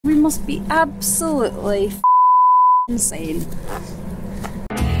We must be absolutely insane.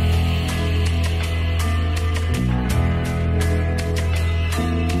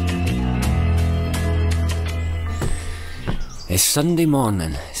 It's Sunday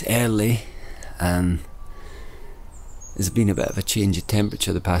morning, it's early, and there's been a bit of a change of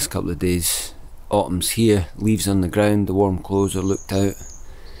temperature the past couple of days. Autumn's here, leaves on the ground, the warm clothes are looked out.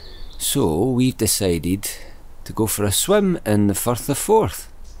 So we've decided to go for a swim in the Firth of Forth.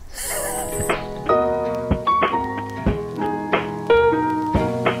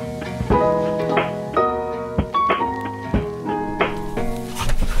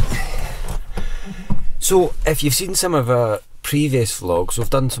 So if you've seen some of our previous vlogs, we've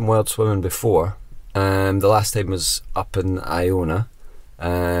done some wild swimming before. The last time was up in Iona,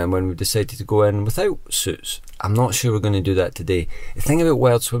 when we decided to go in without suits. I'm not sure we're going to do that today. The thing about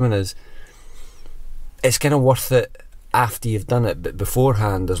wild swimming is, it's kind of worth it after you've done it, but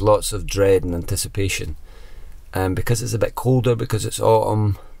beforehand there's lots of dread and anticipation. Because it's a bit colder, because it's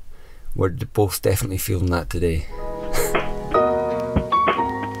autumn, we're both definitely feeling that today.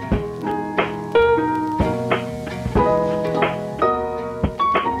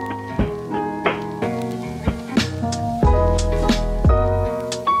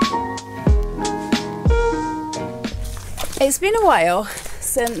 It's been a while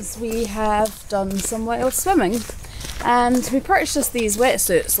since we have done some wild swimming, and we purchased these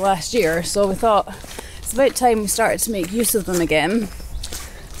wetsuits last year, so we thought it's about time we started to make use of them again.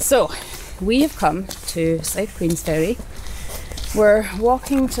 So we have come to South Queensferry. We're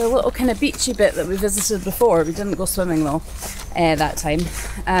walking to a little kind of beachy bit that we visited before. We didn't go swimming though that time.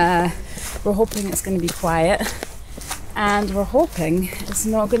 We're hoping it's going to be quiet, and we're hoping it's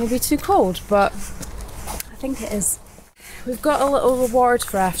not going to be too cold, but I think it is. We've got a little reward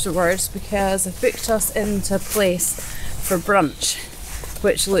for afterwards because I've booked us into a place for brunch,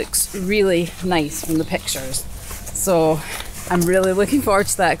 which looks really nice from the pictures. So I'm really looking forward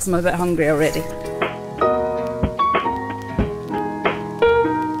to that because I'm a bit hungry already.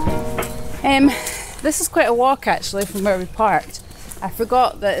 This is quite a walk actually from where we parked. I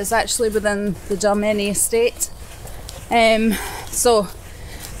forgot that it's actually within the Dalmeny estate. So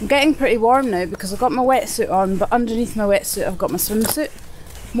I'm getting pretty warm now because I've got my wetsuit on, but underneath my wetsuit I've got my swimsuit.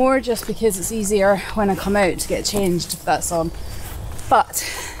 More just because it's easier when I come out to get changed if that's on. But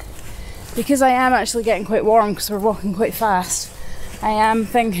because I am actually getting quite warm because we're walking quite fast, I am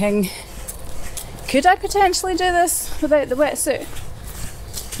thinking, could I potentially do this without the wetsuit?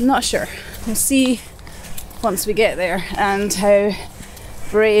 I'm not sure. We'll see once we get there and how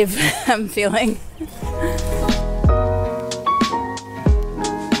brave I'm feeling.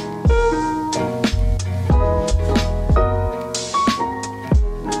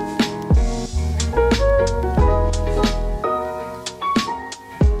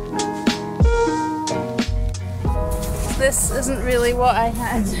 This isn't really what I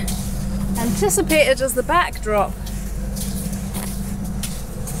had anticipated as the backdrop.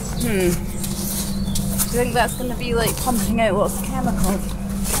 Do you think that's going to be like pumping out lots of chemicals?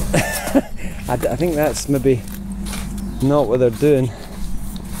 I think that's maybe not what they're doing.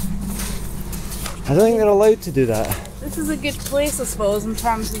 I don't think they're allowed to do that. This is a good place, I suppose, in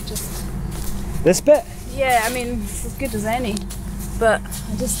terms of just... This bit? Yeah, I mean, it's as good as any, but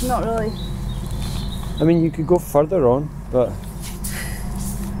I'm just not really... I mean, you could go further on, but...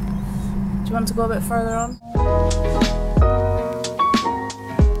 Do you want to go a bit further on?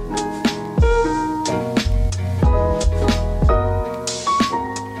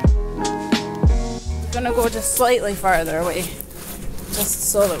 We're gonna go just slightly further away,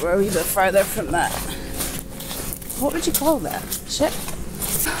 just so that we're a wee bit further from that. What would you call that? Ship?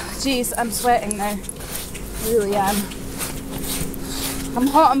 Jeez, I'm sweating now. I really am. I'm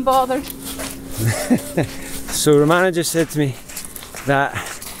hot and bothered. So Romana just said to me that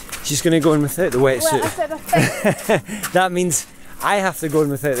she's going to go in without the wetsuit. Well, I said I think. That means I have to go in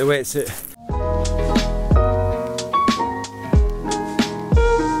without the wetsuit.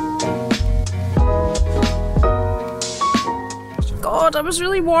 God, I was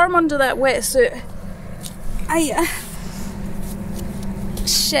really warm under that wetsuit.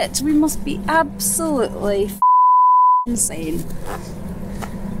 Shit, we must be absolutely insane.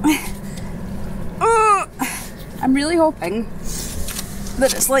 I'm really hoping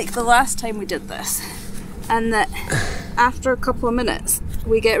that it's like the last time we did this, and that after a couple of minutes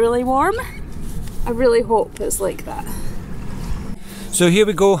we get really warm. I really hope it's like that. So here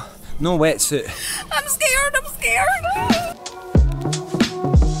we go, no wetsuit. I'm scared, I'm scared!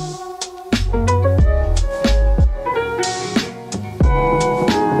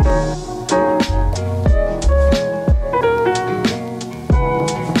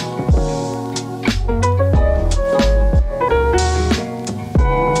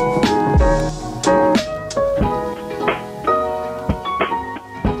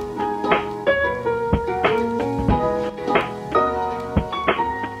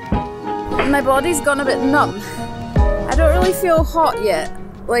 and my body's gone a bit numb. I don't really feel hot yet,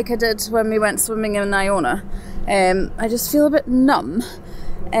 like I did when we went swimming in Iona. I just feel a bit numb.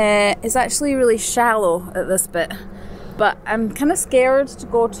 It's actually really shallow at this bit, but I'm kind of scared to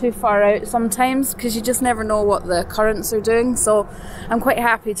go too far out sometimes because you just never know what the currents are doing, so I'm quite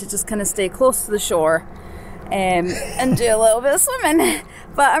happy to just kind of stay close to the shore and do a little bit of swimming.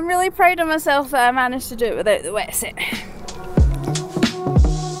 But I'm really proud of myself that I managed to do it without the wetsuit.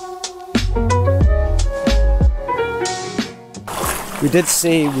 We did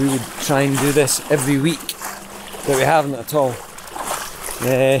say we would try and do this every week, but we haven't at all.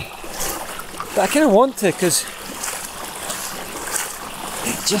 But I kind of want to, because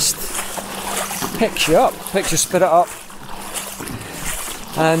it just picks you up, picks your spirit up,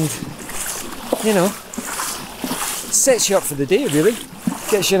 and you know, sets you up for the day really,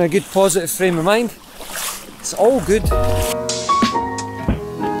 gets you in a good positive frame of mind. It's all good.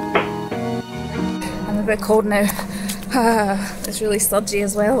 I'm a bit cold now. It's really sludgy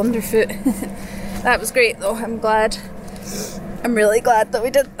as well underfoot. That was great though, I'm glad. I'm really glad that we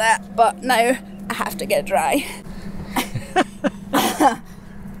did that, but now I have to get dry.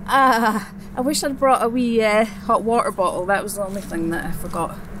 I wish I'd brought a wee hot water bottle. That was the only thing that I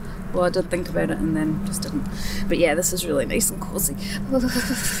forgot. Well, I did think about it and then just didn't. But yeah, this is really nice and cozy.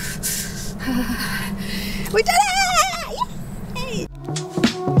 We did it! Yay!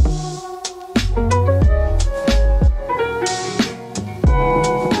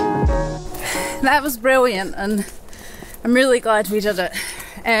 That was brilliant, and I'm really glad we did it.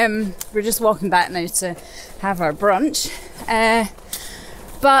 We're just walking back now to have our brunch.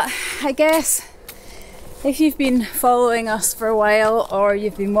 But I guess if you've been following us for a while, or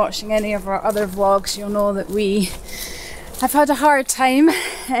you've been watching any of our other vlogs, you'll know that we have had a hard time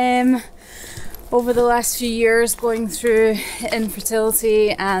over the last few years going through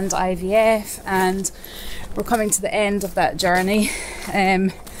infertility and IVF, and we're coming to the end of that journey.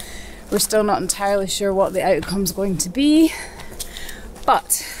 We're still not entirely sure what the outcome's going to be,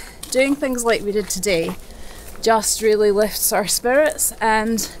 but doing things like we did today just really lifts our spirits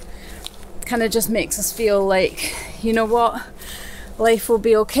and kind of just makes us feel like, you know what, life will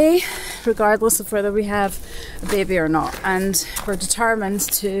be okay regardless of whether we have a baby or not, and we're determined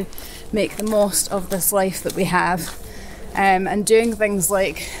to make the most of this life that we have. And doing things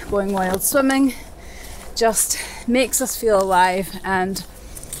like going wild swimming just makes us feel alive and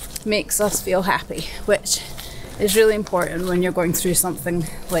makes us feel happy, which is really important when you're going through something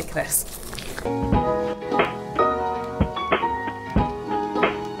like this.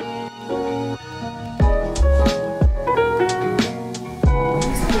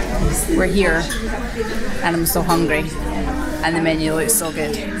 We're here and I'm so hungry and the menu looks so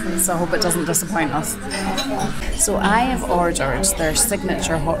good, so I hope it doesn't disappoint us. So I have ordered their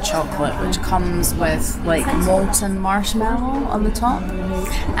signature hot chocolate, which comes with like molten marshmallow on the top,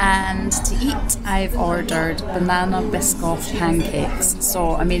 and to eat I've ordered banana Biscoff pancakes.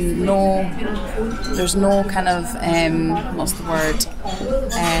 So I mean, there's no kind of what's the word,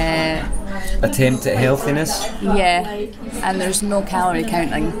 attempt at healthiness. Yeah, and there's no calorie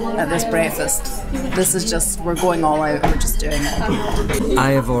counting at this breakfast. This is just, we're going all out, we're just doing it.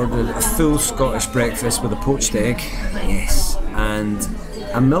 I have ordered a full Scottish breakfast with a poached egg, yes, and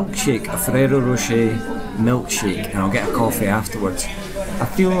a milkshake, a Ferrero Rocher milkshake, and I'll get a coffee afterwards. I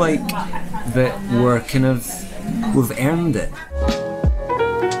feel like that we've earned it.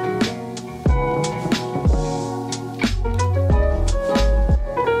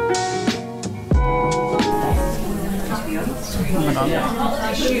 Oh my god.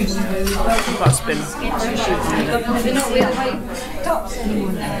 I've got a spoon.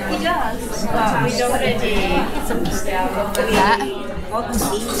 That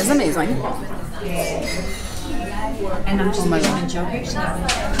is amazing. And I'm just my in joggers now.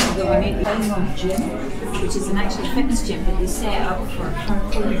 Although we make the Plunge gym, which is an actual fitness gym, but they set up for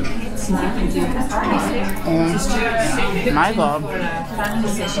kids, so you can do it. My god. Family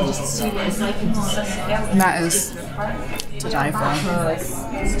session just to see what it's like and That is to die for.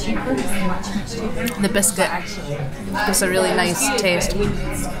 it's cheaper, much cheaper. The biscuit gives a really nice taste,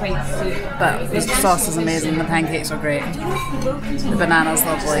 but the sauce is amazing, the pancakes are great, the banana's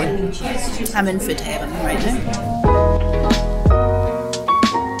lovely. I'm in food heaven right now.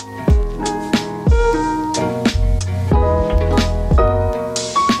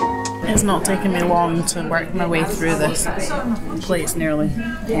 It's not taking me long to work my way through this. The plate's nearly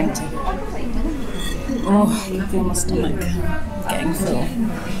empty. Oh, I can feel my stomach getting full.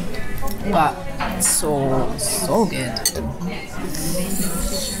 But so good.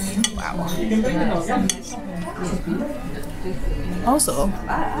 Wow. Also,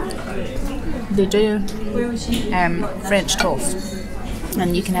 they do French toast,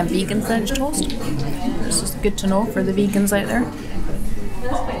 and you can have vegan French toast. It's just good to know for the vegans out there.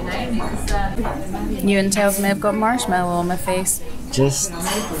 Ewan tells me I've got marshmallow on my face. Just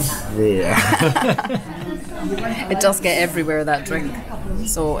there. It does get everywhere, that drink,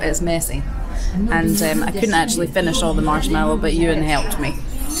 so it's messy. And I couldn't actually finish all the marshmallow, but Ewan helped me.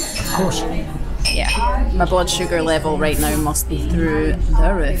 Of course. Yeah, my blood sugar level right now must be through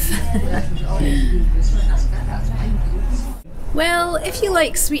the roof. Well, if you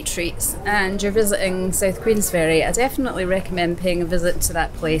like sweet treats and you're visiting South Queensferry, I definitely recommend paying a visit to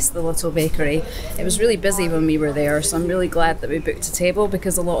that place, the Little Bakery. It was really busy when we were there, so I'm really glad that we booked a table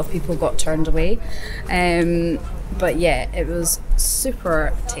because a lot of people got turned away. But yeah, it was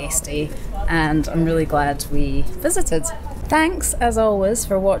super tasty and I'm really glad we visited. Thanks as always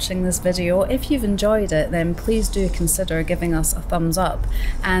for watching this video. If you've enjoyed it, then please do consider giving us a thumbs up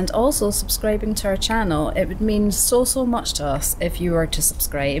and also subscribing to our channel. It would mean so much to us if you were to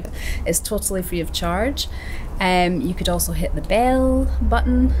subscribe. It's totally free of charge. You could also hit the bell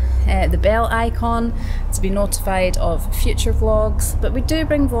button, the bell icon, to be notified of future vlogs. But we do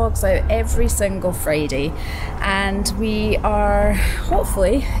bring vlogs out every single Friday, and we are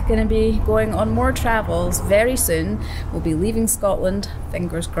hopefully going to be going on more travels very soon. We'll be leaving Scotland,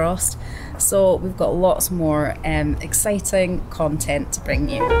 fingers crossed. So we've got lots more exciting content to bring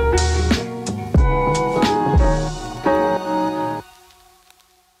you.